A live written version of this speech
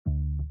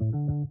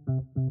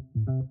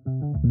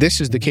This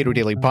is the Cato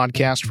Daily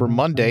Podcast for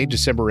Monday,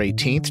 December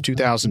 18th,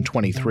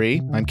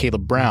 2023. I'm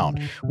Caleb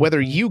Brown. Whether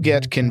you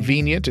get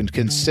convenient and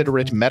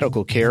considerate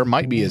medical care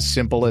might be as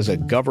simple as a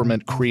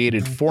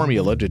government-created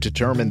formula to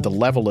determine the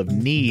level of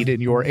need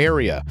in your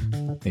area.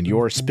 And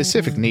your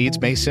specific needs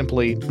may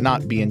simply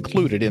not be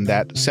included in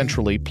that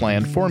centrally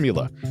planned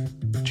formula.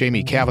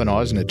 Jamie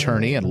Kavanaugh is an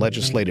attorney and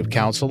legislative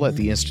counsel at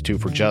the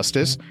Institute for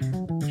Justice.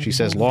 She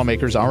says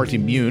lawmakers aren't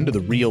immune to the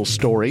real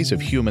stories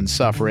of human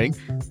suffering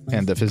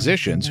and the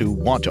physicians who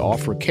want to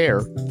offer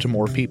care to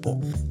more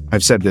people.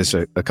 I've said this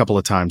a couple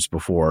of times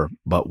before,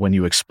 but when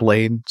you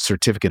explain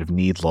certificate of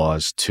need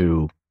laws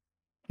to,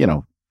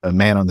 a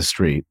man on the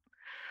street,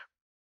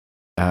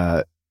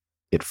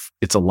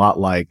 it's a lot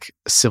like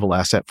civil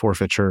asset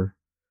forfeiture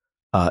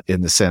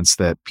in the sense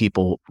that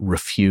people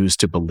refuse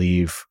to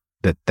believe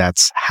that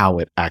that's how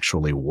it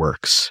actually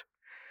works.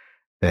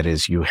 That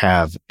is, you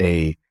have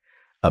a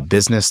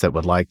business that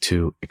would like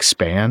to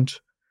expand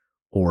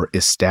or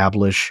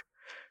establish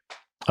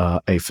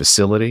a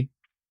facility,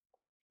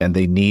 and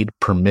they need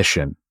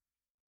permission,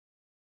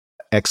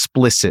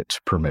 explicit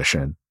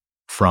permission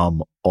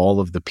from all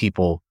of the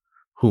people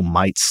who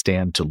might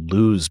stand to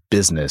lose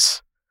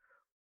business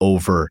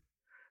over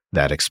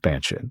that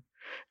expansion.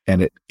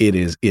 And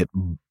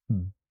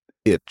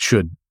it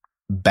should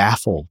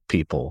baffle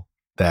people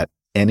that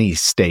any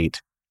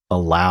state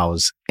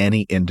allows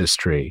any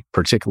industry,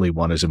 particularly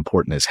one as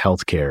important as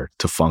healthcare,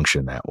 to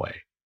function that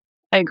way.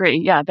 I agree.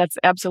 Yeah, that's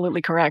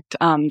absolutely correct.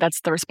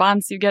 That's the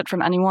response you get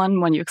from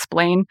anyone when you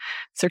explain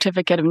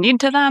certificate of need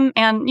to them.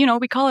 And,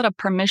 we call it a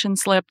permission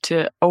slip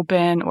to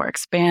open or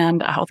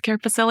expand a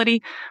healthcare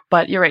facility.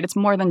 But you're right, it's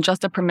more than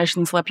just a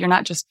permission slip. You're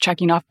not just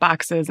checking off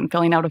boxes and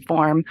filling out a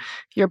form.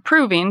 You're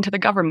proving to the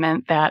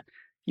government that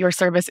your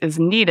service is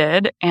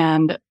needed,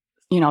 and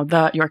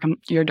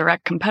your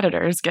direct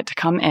competitors get to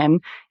come in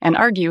and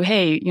argue,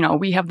 hey,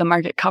 we have the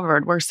market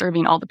covered. We're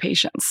serving all the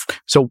patients.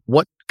 So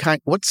what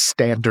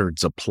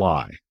standards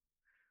apply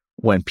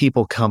when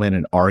people come in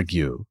and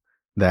argue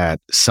that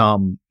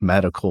some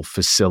medical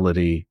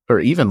facility, or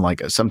even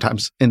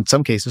sometimes in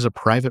some cases a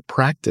private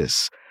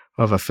practice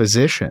of a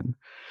physician,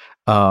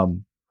 how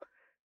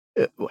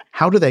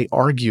do they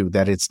argue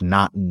that it's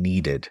not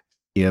needed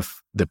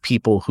if the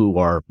people who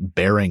are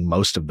bearing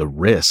most of the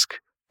risk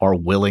are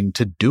willing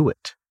to do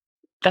it?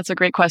 That's a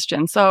great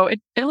question. So it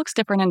looks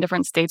different in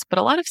different states, but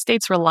a lot of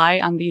states rely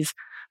on these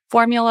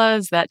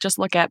formulas that just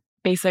look at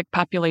basic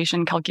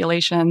population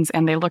calculations,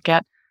 and they look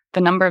at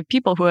the number of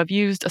people who have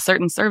used a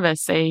certain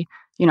service, say,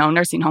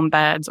 nursing home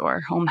beds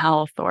or home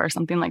health or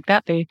something like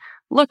that. They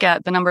look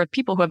at the number of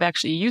people who have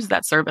actually used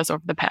that service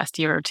over the past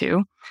year or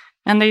two,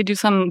 and they do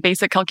some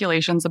basic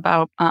calculations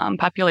about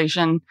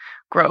population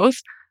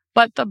growth.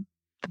 But the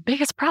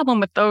biggest problem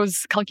with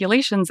those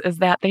calculations is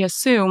that they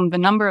assume the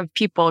number of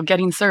people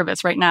getting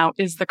service right now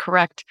is the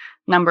correct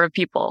number of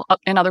people.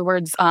 In other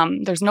words,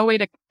 there's no way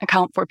to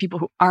account for people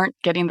who aren't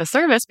getting the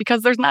service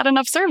because there's not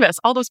enough service.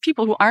 All those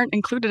people who aren't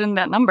included in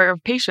that number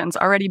of patients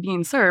already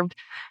being served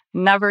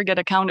never get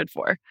accounted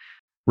for.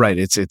 Right.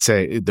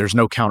 There's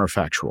no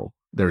counterfactual.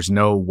 There's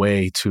no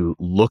way to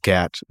look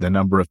at the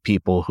number of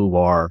people who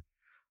are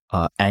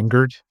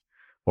angered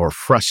or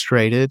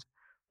frustrated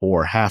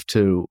or have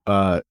to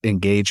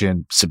engage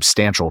in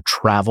substantial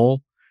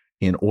travel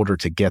in order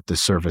to get the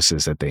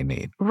services that they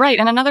need. Right.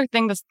 And another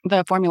thing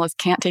the formulas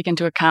can't take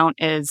into account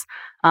is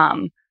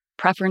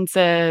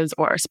preferences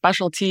or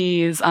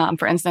specialties.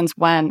 For instance,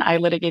 when I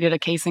litigated a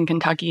case in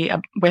Kentucky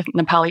with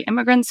Nepali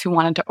immigrants who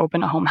wanted to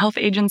open a home health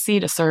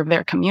agency to serve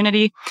their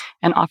community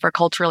and offer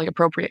culturally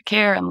appropriate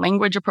care and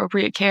language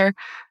appropriate care,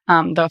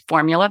 the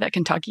formula that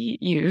Kentucky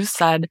used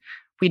said,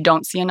 we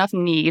don't see enough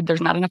need. There's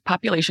not enough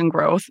population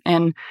growth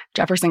in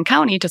Jefferson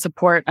County to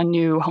support a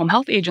new home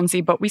health agency.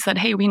 But we said,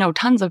 hey, we know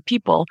tons of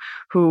people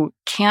who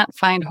can't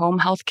find home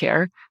health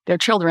care. Their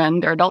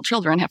adult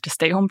children have to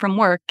stay home from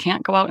work,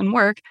 can't go out and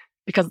work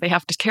because they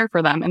have to care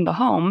for them in the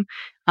home.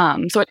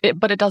 But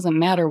it doesn't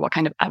matter what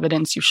kind of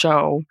evidence you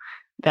show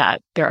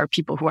that there are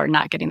people who are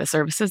not getting the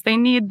services they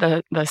need.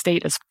 The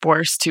state is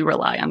forced to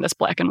rely on this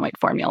black and white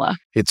formula.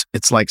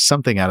 It's like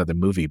something out of the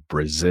movie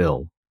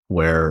Brazil,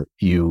 where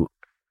you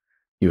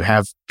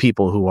have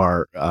people who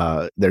are,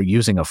 they're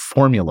using a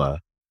formula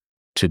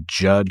to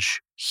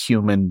judge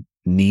human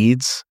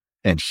needs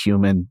and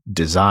human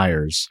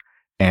desires.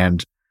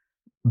 And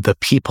the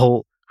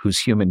people whose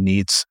human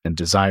needs and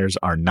desires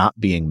are not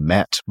being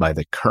met by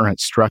the current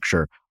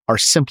structure are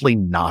simply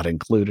not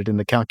included in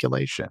the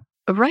calculation.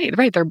 Right.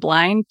 They're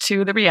blind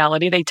to the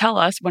reality. They tell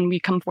us when we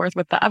come forth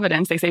with the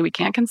evidence, they say we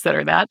can't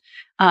consider that.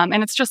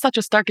 And it's just such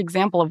a stark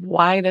example of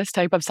why this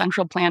type of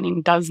central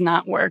planning does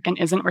not work and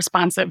isn't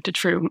responsive to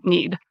true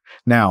need.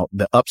 Now,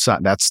 the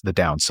upside, that's the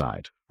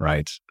downside,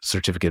 right?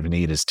 Certificate of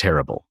need is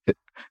terrible.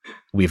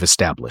 We've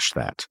established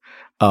that.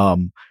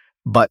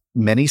 But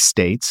many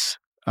states,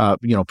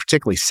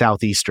 particularly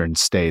southeastern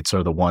states,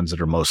 are the ones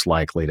that are most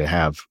likely to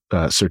have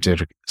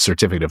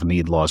certificate of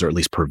need laws, or at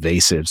least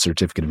pervasive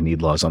certificate of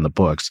need laws on the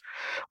books.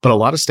 But a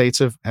lot of states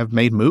have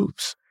made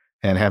moves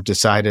and have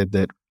decided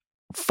that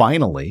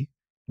finally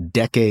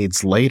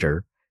decades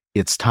later,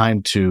 it's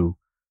time to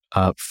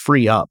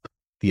free up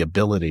the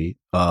ability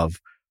of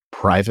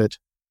private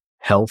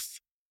health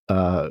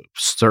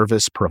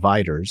service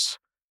providers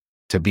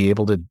to be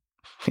able to,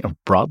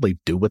 broadly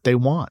do what they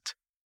want.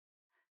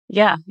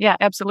 Yeah,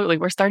 absolutely.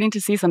 We're starting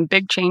to see some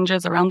big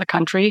changes around the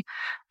country.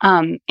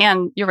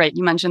 And you're right.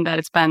 You mentioned that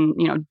it's been,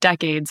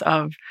 decades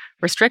of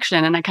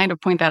restriction. And I kind of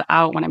point that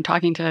out when I'm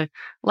talking to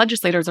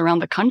legislators around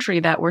the country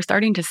that we're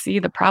starting to see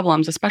the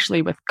problems,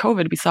 especially with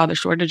COVID. We saw the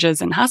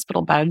shortages in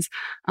hospital beds.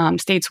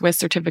 States with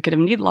certificate of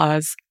need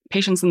laws,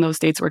 patients in those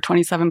states were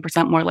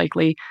 27% more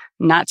likely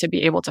not to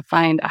be able to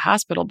find a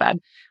hospital bed.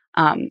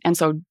 And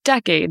so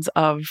decades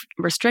of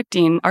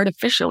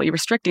artificially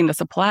restricting the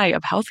supply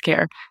of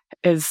healthcare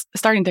is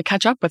starting to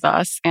catch up with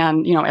us.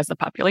 And, as the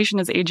population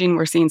is aging,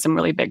 we're seeing some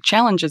really big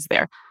challenges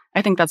there.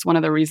 I think that's one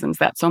of the reasons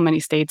that so many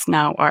states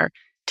now are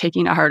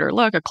taking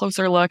a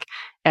closer look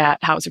at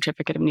how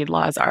certificate of need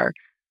laws are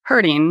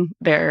hurting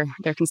their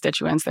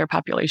constituents, their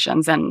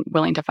populations, and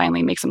willing to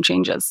finally make some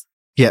changes.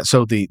 Yeah,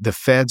 so the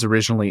feds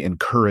originally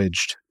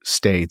encouraged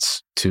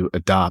states to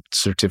adopt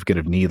certificate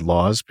of need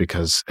laws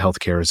because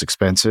healthcare is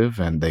expensive,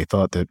 and they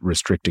thought that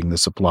restricting the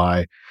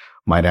supply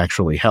might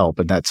actually help.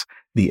 And that's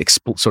the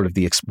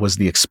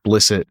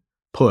explicit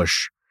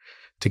push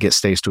to get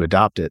states to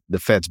adopt it. The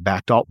feds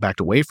backed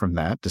away from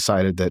that,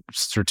 decided that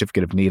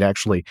certificate of need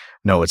actually,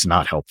 no, it's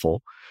not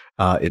helpful.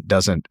 It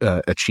doesn't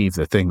achieve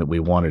the thing that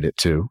we wanted it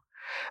to.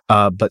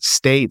 But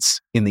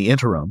states in the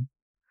interim,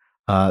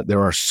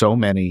 there are so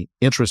many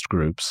interest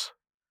groups,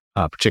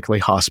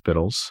 particularly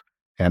hospitals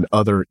and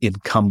other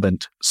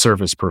incumbent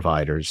service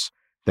providers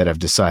that have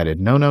decided,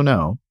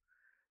 no,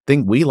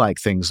 we like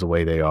things the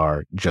way they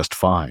are just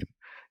fine.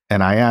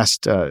 And I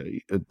asked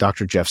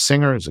Dr. Jeff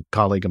Singer, who's a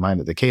colleague of mine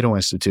at the Cato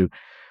Institute,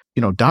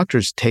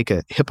 doctors take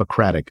a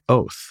Hippocratic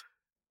oath.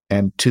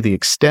 And to the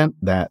extent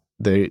that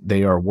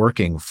they are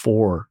working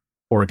for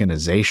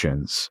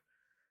organizations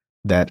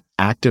that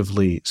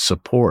actively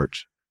support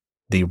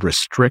the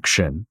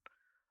restriction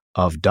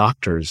of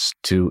doctors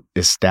to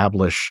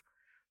establish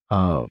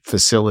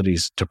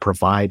facilities to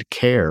provide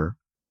care,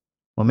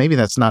 well, maybe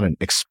that's not an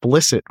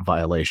explicit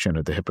violation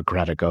of the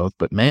Hippocratic Oath,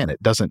 but man,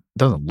 it doesn't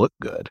look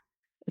good.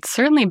 It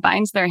certainly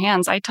binds their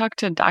hands. I talk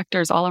to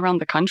doctors all around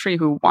the country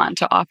who want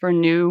to offer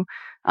new,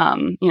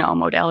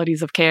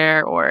 modalities of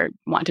care or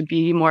want to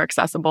be more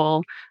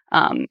accessible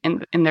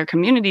in their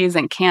communities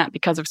and can't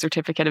because of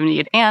certificate of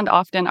need, and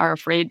often are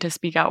afraid to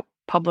speak out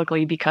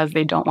publicly because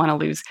they don't want to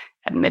lose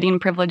admitting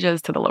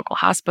privileges to the local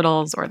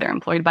hospitals, or they're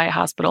employed by a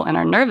hospital and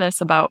are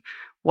nervous about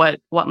what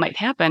might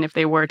happen if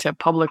they were to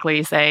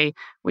publicly say,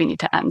 we need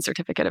to end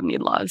certificate of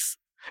need laws.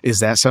 Is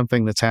that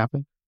something that's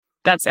happened?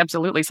 That's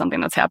absolutely something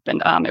that's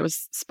happened. It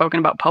was spoken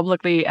about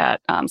publicly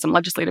at some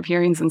legislative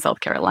hearings in South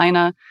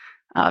Carolina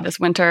this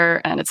winter,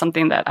 and it's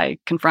something that I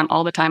confront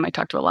all the time. I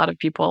talk to a lot of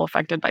people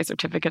affected by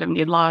certificate of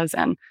need laws,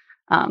 and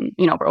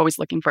we're always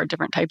looking for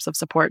different types of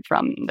support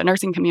from the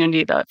nursing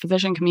community, the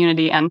physician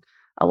community, and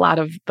a lot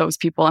of those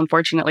people,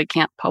 unfortunately,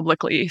 can't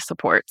publicly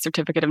support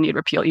certificate of need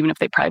repeal, even if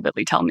they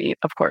privately tell me,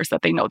 of course,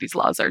 that they know these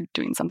laws are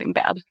doing something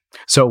bad.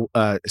 So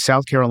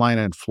South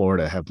Carolina and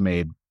Florida have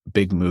made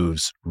big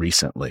moves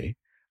recently.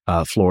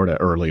 Florida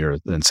earlier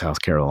than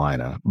South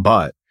Carolina.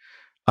 But,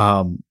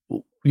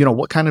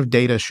 what kind of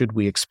data should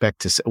we expect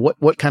to see?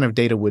 What kind of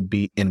data would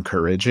be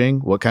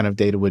encouraging? What kind of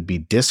data would be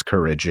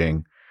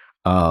discouraging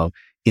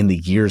in the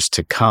years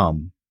to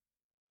come?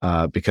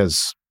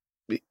 Because,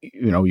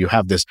 you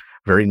have this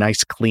very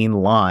nice clean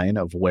line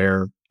of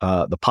where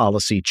the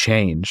policy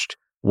changed.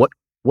 What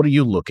are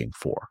you looking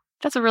for?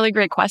 That's a really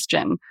great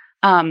question.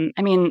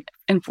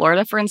 In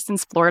Florida, for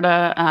instance,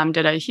 Florida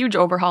did a huge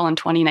overhaul in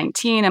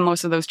 2019, and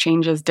most of those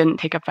changes didn't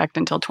take effect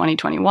until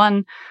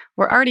 2021.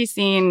 We're already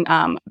seeing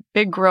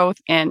big growth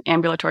in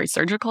ambulatory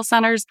surgical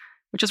centers,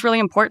 which is really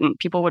important.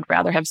 People would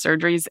rather have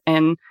surgeries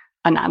in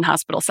a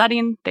non-hospital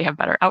setting. They have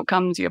better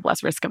outcomes. You have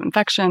less risk of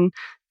infection,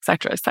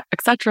 et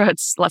cetera.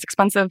 It's less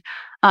expensive.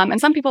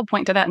 And some people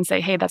point to that and say,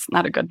 hey, that's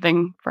not a good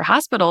thing for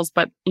hospitals.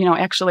 But,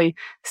 actually,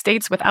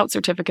 states without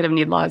certificate of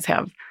need laws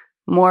have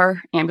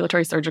more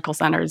ambulatory surgical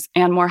centers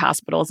and more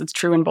hospitals. It's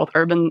true in both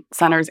urban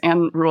centers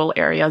and rural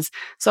areas.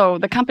 So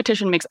the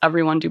competition makes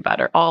everyone do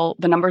better. All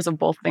the numbers of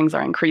both things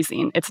are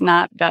increasing. It's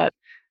not that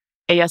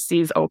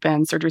ASCs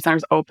open, surgery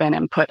centers open,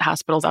 and put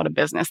hospitals out of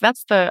business.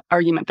 That's the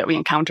argument that we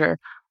encounter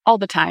all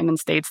the time in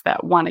states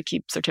that want to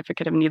keep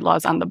certificate of need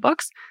laws on the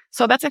books.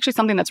 So that's actually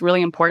something that's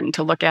really important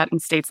to look at in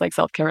states like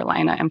South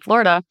Carolina and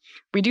Florida.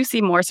 We do see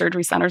more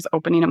surgery centers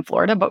opening in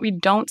Florida, but we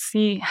don't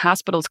see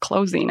hospitals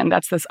closing. And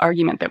that's this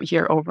argument that we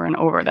hear over and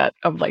over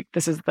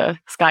this is the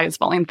sky is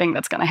falling thing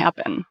that's going to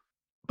happen.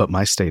 But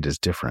my state is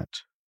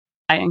different.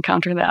 I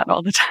encounter that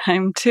all the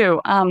time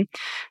too.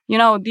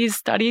 These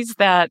studies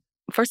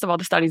first of all,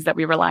 the studies that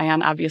we rely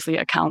on obviously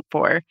account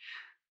for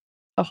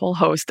a whole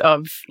host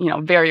of,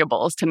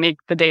 variables to make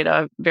the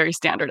data very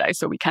standardized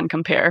so we can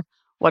compare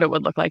what it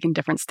would look like in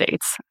different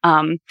states.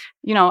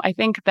 I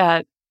think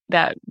that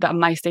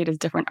my state is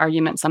different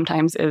argument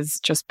sometimes is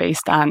just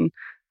based on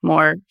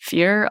more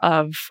fear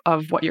of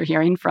what you're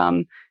hearing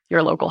from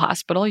your local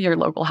hospital. Your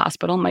local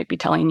hospital might be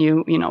telling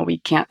you, we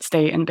can't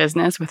stay in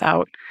business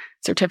without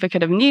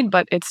certificate of need,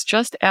 but it's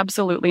just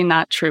absolutely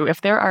not true. If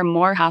there are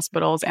more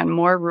hospitals and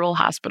more rural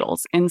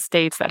hospitals in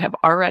states that have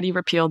already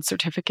repealed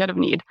certificate of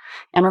need,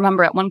 and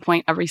remember, at one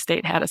point, every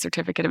state had a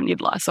certificate of need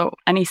law. So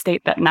any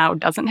state that now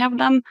doesn't have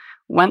them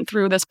went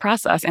through this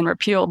process and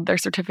repealed their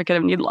certificate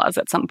of need laws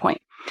at some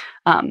point.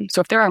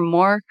 So if there are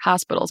more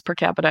hospitals per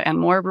capita and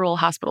more rural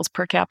hospitals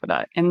per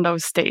capita in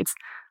those states,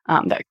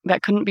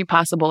 that couldn't be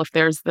possible if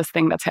there's this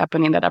thing that's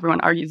happening that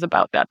everyone argues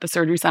about, that the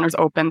surgery centers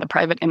open, the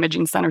private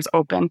imaging centers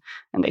open,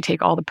 and they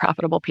take all the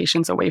profitable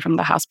patients away from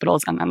the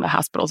hospitals, and then the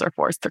hospitals are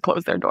forced to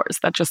close their doors.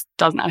 That just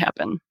does not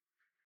happen.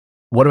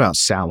 What about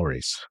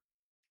salaries?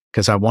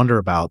 Because I wonder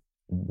about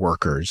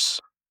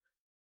workers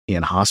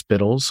in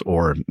hospitals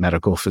or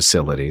medical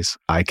facilities.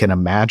 I can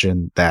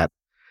imagine that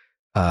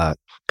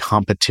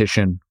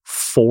competition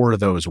for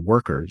those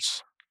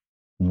workers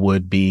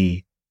would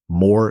be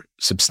more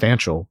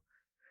substantial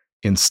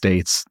in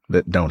states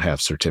that don't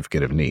have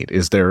certificate of need.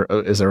 Is there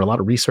a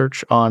lot of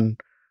research on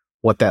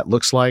what that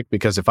looks like?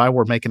 Because if I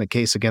were making a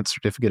case against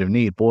certificate of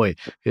need, boy,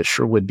 it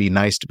sure would be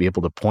nice to be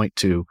able to point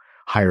to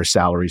higher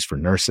salaries for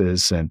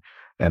nurses and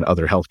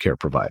other healthcare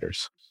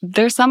providers.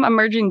 There's some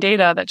emerging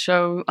data that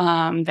show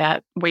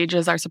that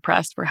wages are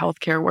suppressed for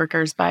healthcare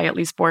workers by at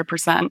least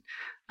 4%.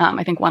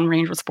 I think one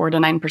range was 4 to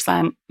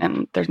 9%,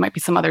 and there might be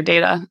some other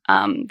data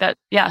that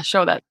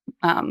show that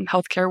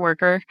healthcare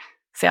worker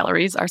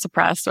salaries are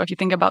suppressed. So if you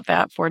think about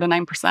that, 4 to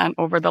 9%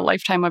 over the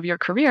lifetime of your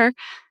career,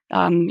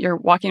 you're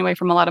walking away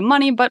from a lot of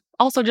money, but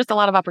also just a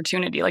lot of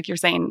opportunity. Like you're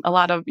saying, a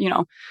lot of,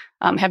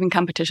 having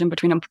competition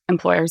between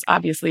employers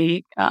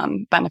obviously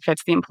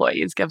benefits the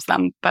employees, gives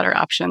them better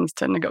options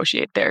to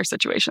negotiate their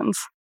situations.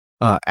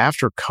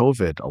 After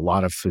COVID, a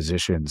lot of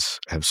physicians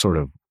have sort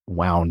of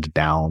wound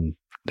down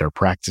their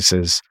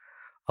practices.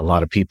 A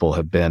lot of people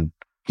have been,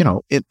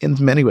 in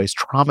many ways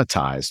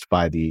traumatized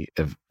by the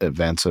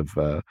events of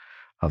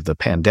the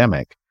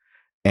pandemic.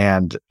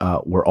 And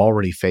we're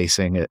already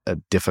facing a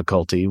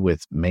difficulty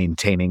with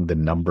maintaining the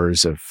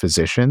numbers of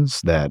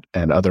physicians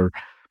and other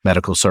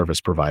medical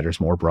service providers,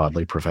 more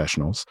broadly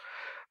professionals.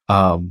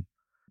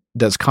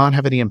 Does Khan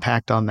have any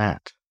impact on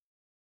that?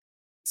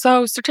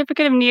 So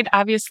certificate of need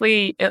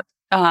obviously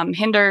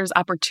hinders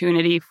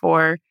opportunity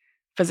for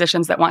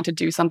physicians that want to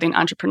do something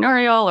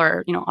entrepreneurial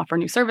or, offer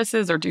new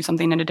services or do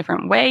something in a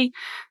different way.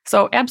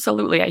 So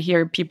absolutely, I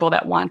hear people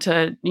that want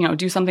to,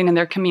 do something in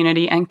their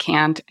community and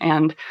can't,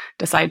 and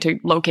decide to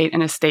locate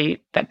in a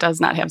state that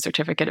does not have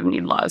certificate of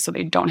need laws, so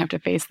they don't have to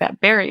face that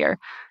barrier.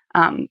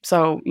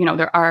 So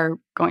there are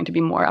going to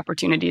be more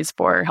opportunities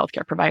for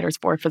healthcare providers,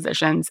 for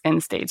physicians in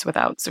states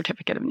without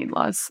certificate of need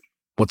laws.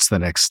 What's the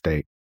next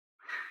state?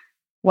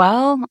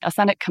 Well, a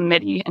Senate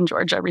committee in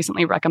Georgia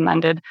recently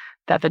recommended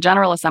that the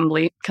General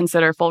Assembly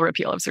consider full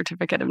repeal of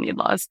certificate of need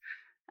laws.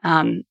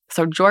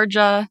 So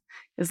Georgia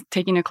is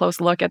taking a close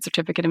look at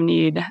certificate of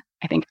need.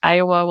 I think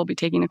Iowa will be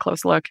taking a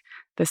close look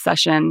this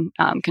session.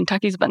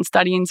 Kentucky's been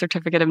studying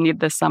certificate of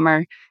need this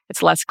summer.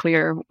 It's less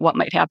clear what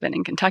might happen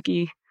in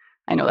Kentucky.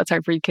 I know that's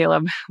hard for you,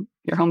 Caleb,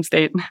 your home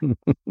state.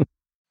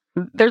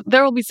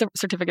 There will be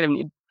certificate of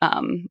need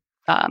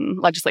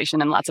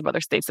legislation in lots of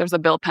other states. There's a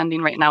bill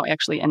pending right now,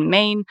 actually, in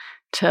Maine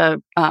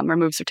to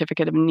remove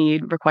certificate of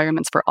need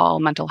requirements for all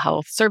mental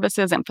health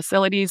services and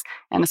facilities.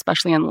 And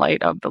especially in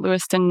light of the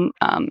Lewiston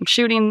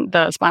shooting,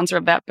 the sponsor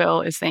of that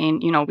bill is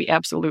saying, we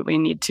absolutely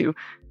need to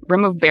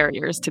remove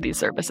barriers to these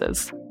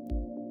services.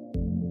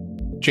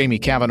 Jamie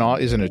Kavanaugh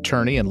is an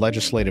attorney and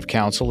legislative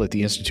counsel at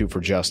the Institute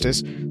for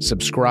Justice.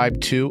 Subscribe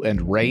to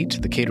and rate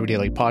the Cato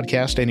Daily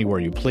Podcast anywhere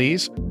you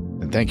please.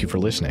 And thank you for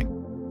listening.